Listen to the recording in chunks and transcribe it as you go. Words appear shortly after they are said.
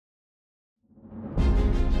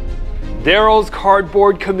DARYL'S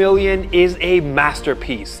Cardboard Chameleon is a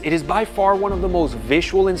masterpiece. It is by far one of the most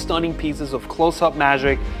visual and stunning pieces of close-up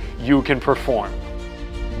magic you can perform.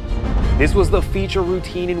 This was the feature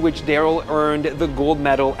routine in which Daryl earned the gold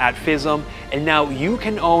medal at F.I.S.M, and now you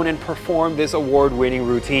can own and perform this award-winning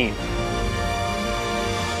routine.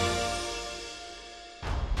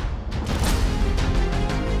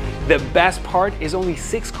 The best part is only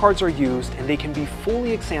 6 cards are used and they can be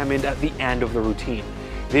fully examined at the end of the routine.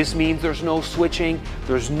 This means there's no switching,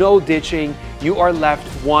 there's no ditching, you are left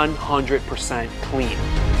 100% clean.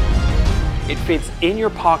 It fits in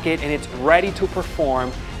your pocket and it's ready to perform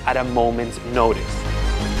at a moment's notice.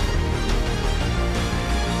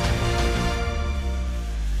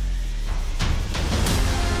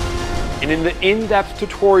 And in the in-depth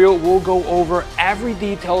tutorial, we'll go over every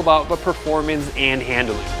detail about the performance and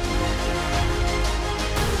handling.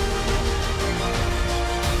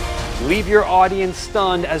 Leave your audience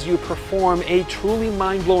stunned as you perform a truly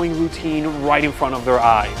mind-blowing routine right in front of their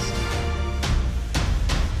eyes.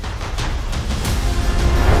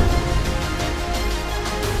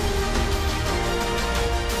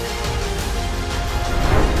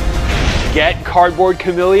 Get Cardboard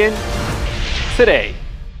Chameleon today.